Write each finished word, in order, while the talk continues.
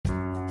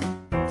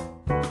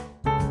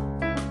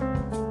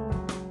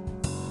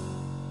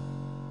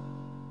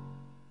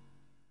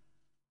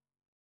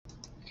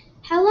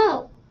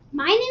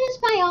My name is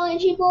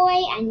Biology Boy,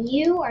 and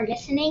you are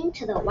listening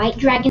to the White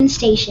Dragon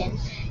Station.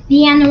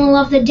 The animal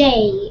of the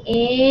day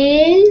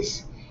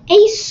is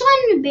a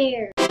sun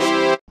bear.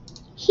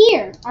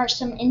 Here are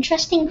some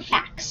interesting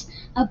facts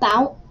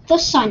about the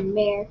sun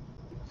bear.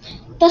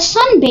 The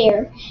sun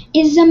bear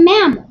is a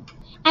mammal,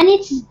 and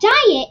its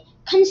diet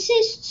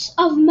consists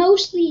of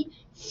mostly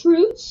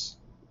fruits,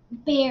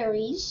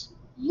 berries,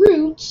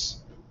 roots,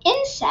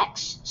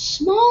 insects,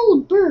 small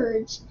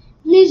birds,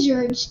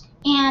 lizards,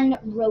 and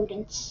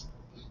rodents.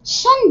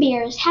 Sun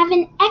bears have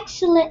an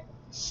excellent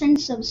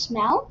sense of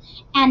smell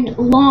and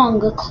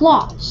long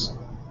claws.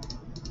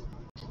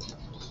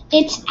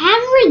 Its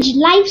average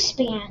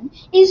lifespan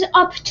is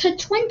up to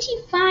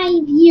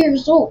 25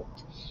 years old,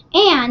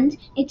 and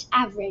its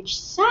average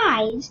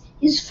size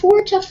is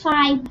 4 to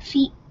 5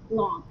 feet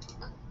long.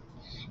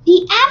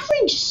 The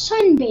average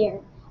sun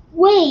bear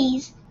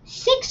weighs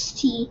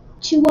 60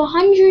 to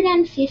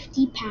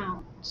 150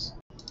 pounds,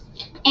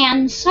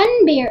 and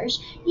sun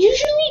bears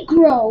usually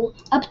grow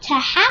up to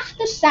half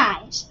the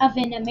size of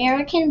an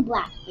American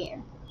black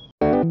bear.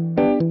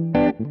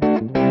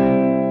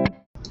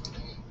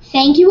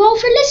 Thank you all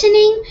for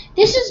listening.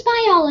 This is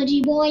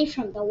Biology Boy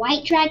from the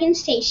White Dragon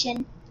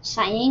Station,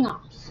 signing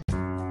off.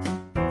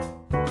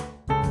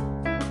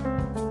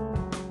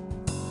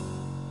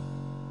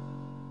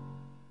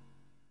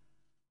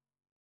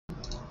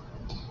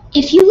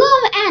 If you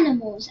love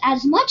animals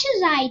as much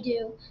as I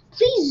do,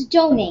 please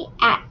donate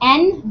at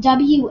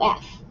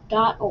nwf.org.